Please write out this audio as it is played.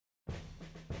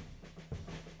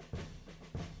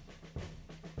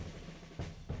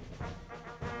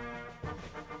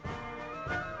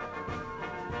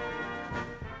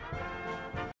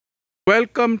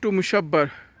Welcome to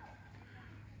Mushabbar.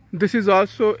 This is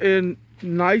also a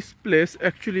nice place,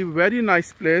 actually very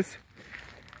nice place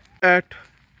at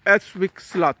Edsbergs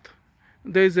Slott.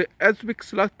 There is a Edsbergs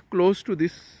Slott close to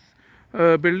this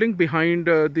building behind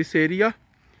this area.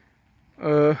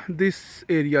 There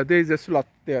is a slot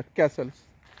there, castles.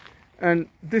 And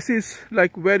this is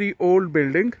like very old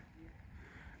building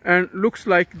and looks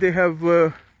like they have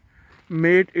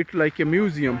made it like a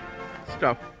museum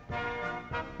stuff.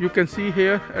 You can see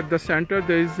here at the center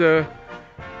there is a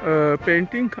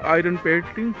painting, iron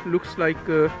painting, looks like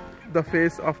the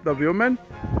face of the woman.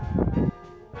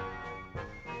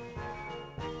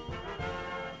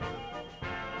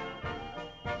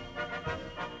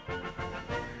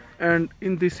 And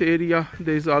in this area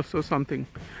there is also something.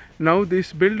 Now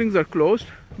these buildings are closed,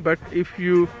 but if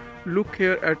you look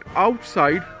here at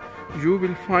outside, you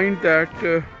will find that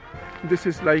this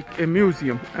is like a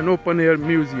museum, an open air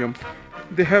museum.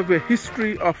 They have a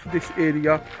history of this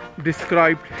area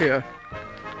described here.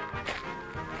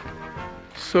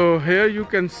 So here you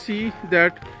can see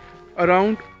that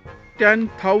around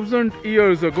 10,000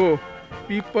 years ago,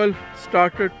 people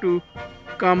started to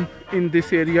come in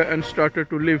this area and started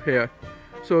to live here.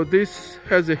 So this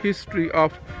has a history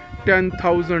of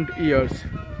 10,000 years.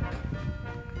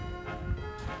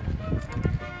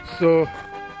 So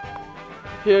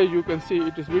here you can see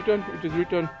it is written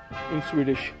in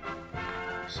Swedish.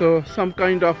 So some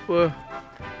kind of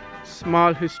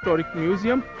small historic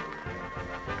museum.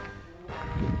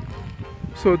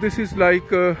 So this is like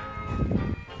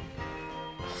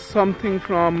something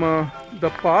from the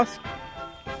past.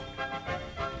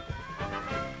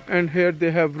 And here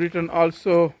they have written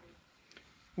also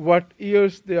what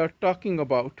years they are talking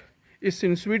about. It's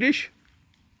in Swedish,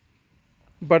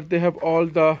 but they have all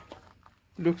the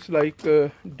looks like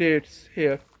dates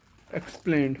here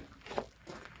explained.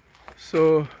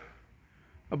 So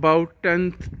about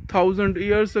 10,000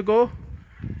 years ago,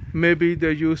 maybe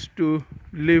they used to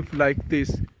live like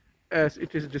this as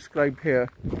it is described here.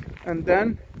 And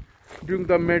then during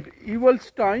the medieval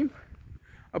time,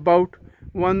 about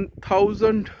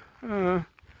 1,000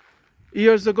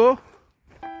 years ago,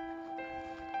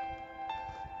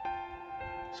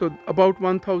 so about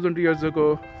 1,000 years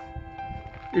ago,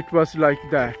 it was like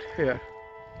that here.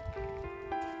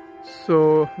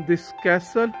 So this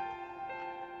castle,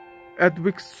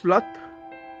 Edsbergs Slott,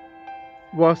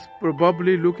 was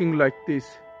probably looking like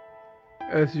this,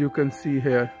 as you can see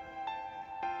here.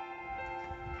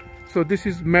 So this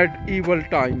is medieval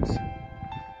times.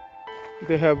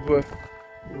 They have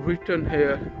written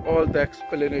here all the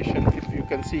explanation, if you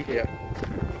can see here.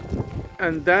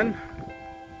 And then,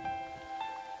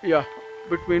 yeah,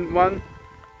 between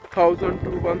 1,000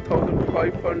 to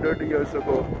 1,500 years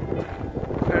ago.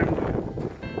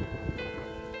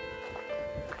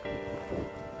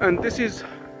 And this is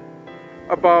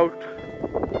about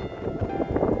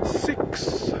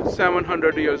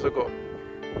 600-700 years ago,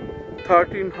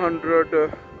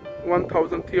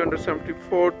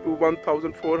 1374 to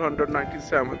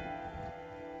 1497.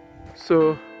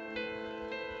 So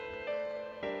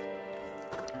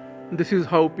this is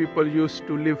how people used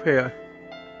to live here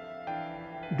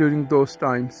during those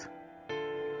times.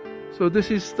 So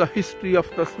this is the history of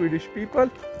the Swedish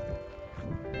people.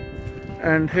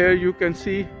 And here you can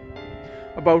see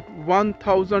about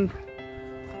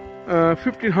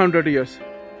 1500 years.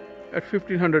 At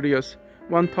 1500 years,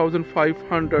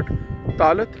 1500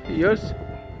 talet years,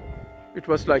 it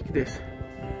was like this.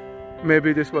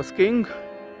 Maybe this was king,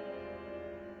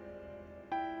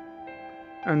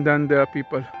 and then there are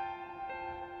people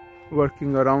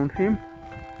working around him.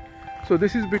 So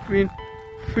this is between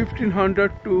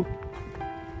 1500 to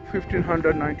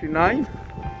 1599.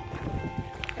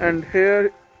 And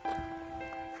here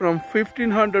from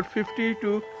 1550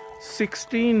 to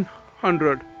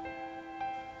 1600.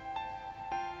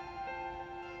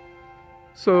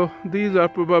 So these are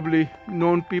probably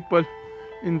known people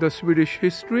in the Swedish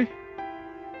history.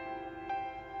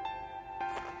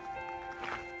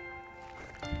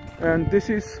 And this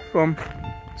is from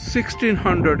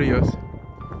 1600 years.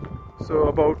 So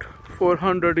about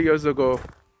 400 years ago.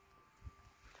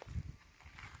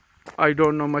 I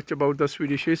don't know much about the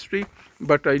Swedish history,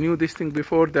 but I knew this thing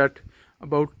before, that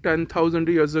about 10,000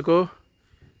 years ago,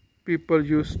 people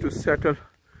used to settle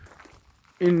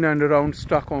in and around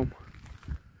Stockholm.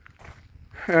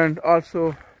 And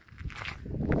also,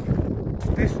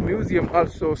 this museum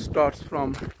also starts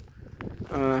from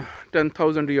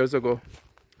 10,000 years ago.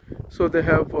 So they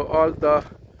have all the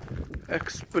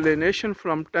explanation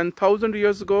from 10,000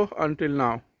 years ago until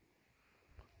now.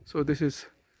 So this is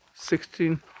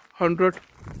 1600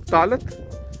 talet.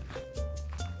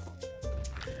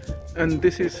 and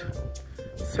this is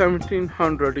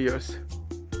 1700 years.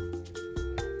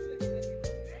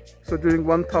 So during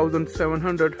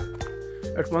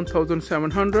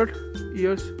 1700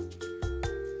 years,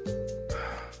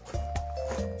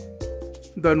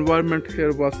 the environment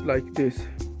here was like this.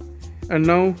 And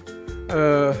now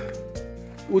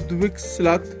Edsbergs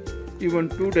Slott even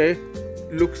today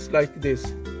looks like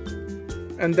this.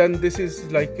 And then this is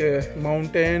like a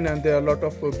mountain, and there are a lot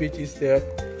of beaches there.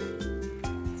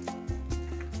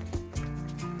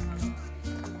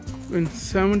 In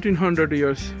 1700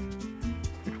 years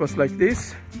it was like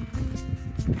this.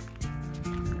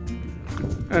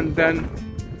 And then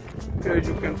here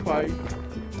you can find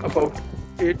about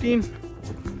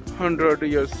 1800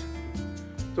 years.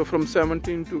 So from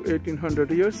 17 to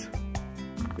 1800 years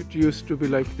it used to be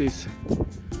like this.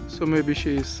 So maybe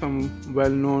she is some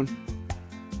well-known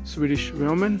Swedish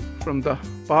woman from the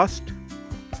past.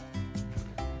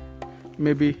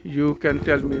 Maybe you can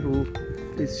tell me who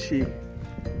is she.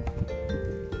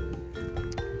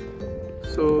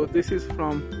 So this is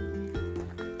from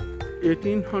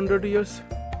 1800 years.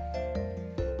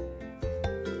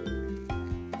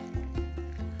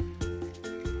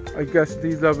 I guess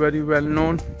these are very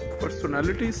well-known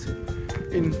personalities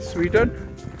in Sweden,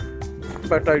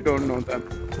 but I don't know them.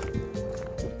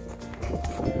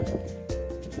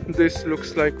 This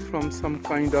looks like from some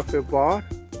kind of a bar.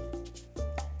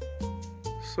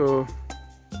 So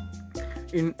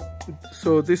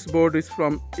this board is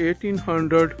from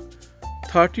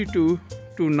 1832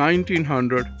 to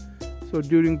 1900. So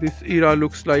during this era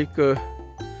looks like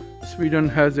Sweden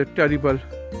has a terrible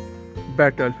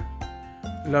battle.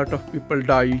 A lot of people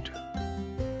died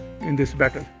in this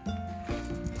battle.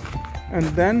 And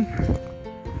then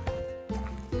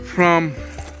from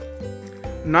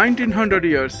 1900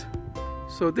 years,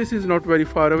 so this is not very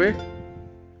far away,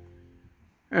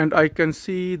 and I can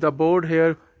see the board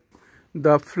here.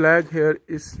 The flag here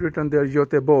is written there,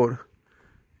 Göteborg,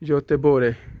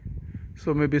 Göteborg.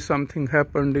 So maybe something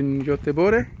happened in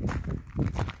Göteborg.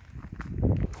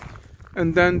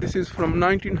 And then this is from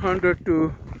 1900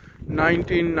 to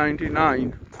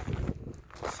 1999.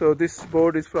 So this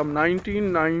board is from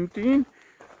 1919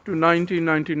 to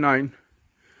 1999.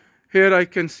 Here I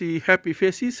can see happy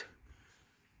faces.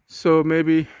 So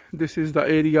maybe this is the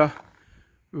area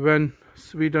when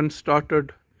Sweden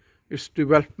started its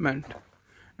development.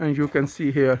 And you can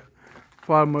see here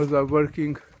farmers are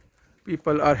working,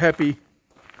 people are happy,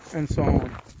 and so on.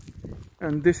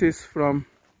 And this is from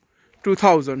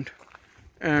 2000,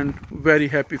 and very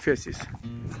happy faces,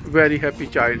 very happy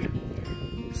child.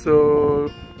 So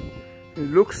it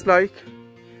looks like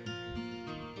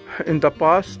in the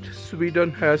past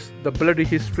Sweden has the bloody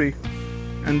history,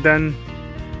 and then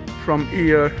from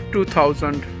year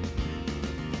 2000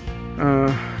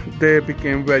 they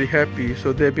became very happy,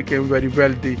 so they became very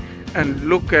wealthy. And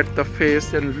look at the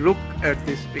face and look at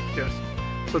these pictures.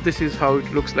 So this is how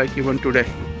it looks like even today.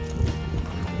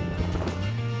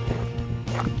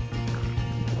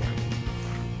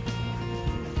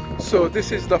 So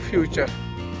this is the future.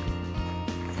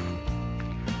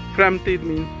 Framtid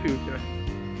means future.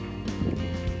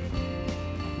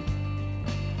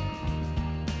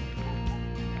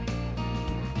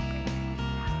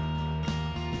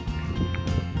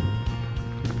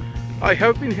 I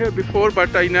have been here before,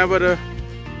 but I never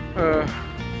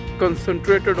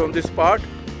concentrated on this part.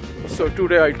 So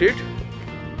today I did,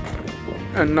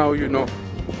 and now you know.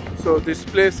 So this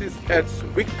place is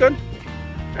Edsviken,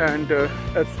 and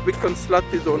Edsbergs Slott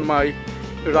is on my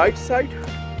right side,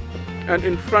 and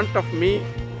in front of me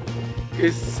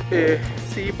is a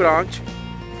sea branch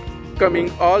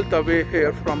coming all the way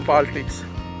here from Baltics.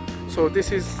 So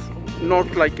this is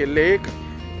not like a lake,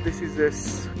 this is a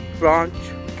branch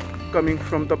coming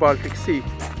from the Baltic Sea.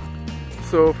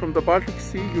 So from the Baltic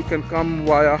Sea you can come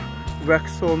via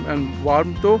Vaxholm and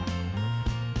Varmdo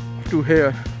to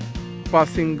here,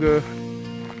 passing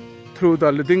through the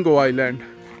Lidingö Island.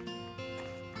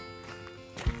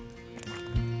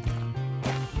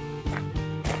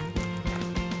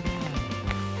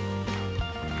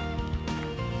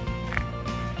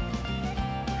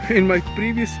 In my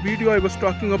previous video I was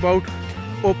talking about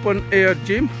open air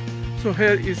gym. So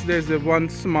here there's one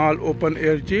small open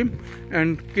air gym,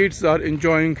 and kids are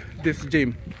enjoying this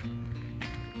gym.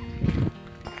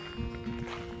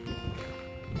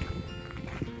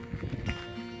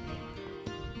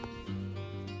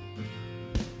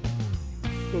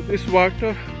 So this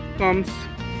water comes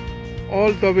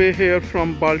all the way here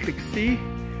from Baltic Sea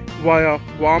via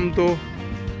Varmdo,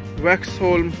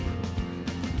 Vaxholm,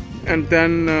 and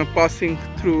then passing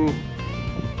through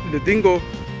Lidingö,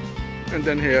 and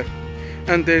then here.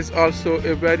 and there is also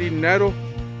a very narrow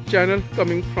channel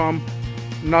coming from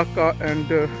Naka and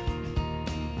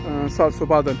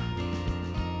Salsobadan.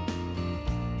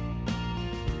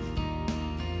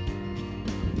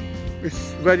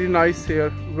 It's very nice here,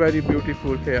 very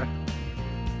beautiful here.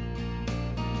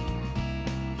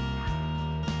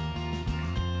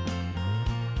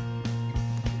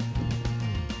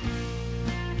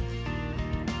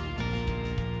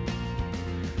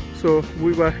 So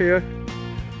we were here.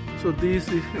 So this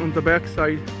is on the back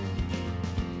side.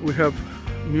 We have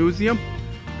museum,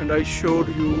 and I showed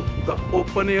you the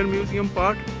open air museum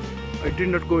part. I did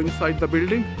not go inside the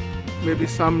building. Maybe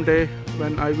someday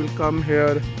when I will come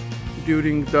here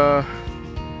during the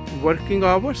working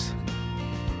hours,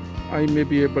 I may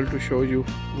be able to show you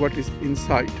what is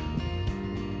inside.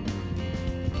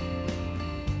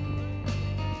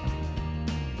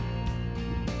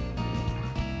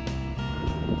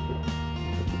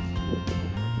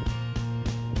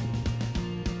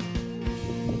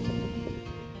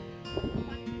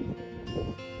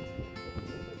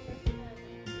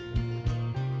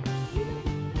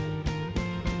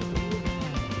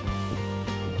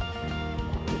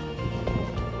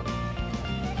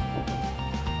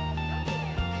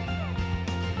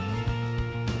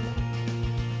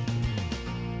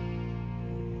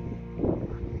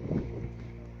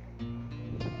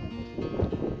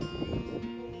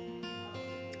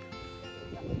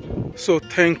 So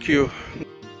thank you.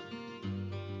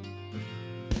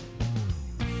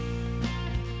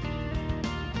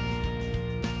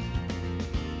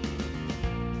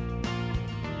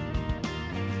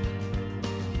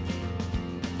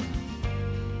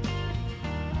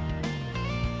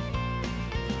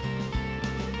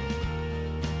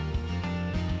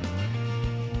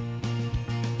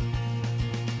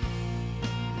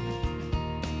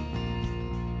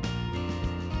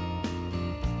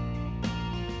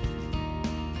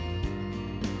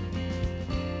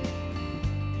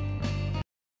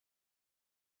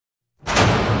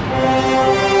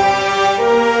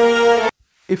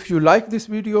 If you like this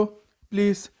video,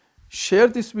 please share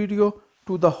this video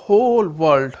to the whole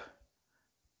world.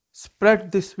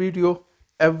 Spread this video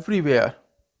everywhere.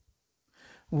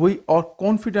 We are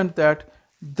confident that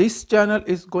this channel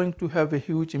is going to have a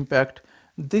huge impact.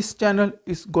 This channel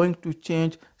is going to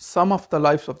change some of the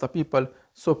lives of the people.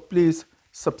 So please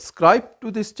subscribe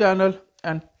to this channel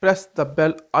and press the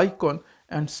bell icon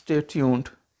and stay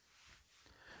tuned.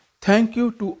 Thank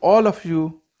you to all of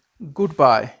you.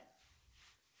 Goodbye.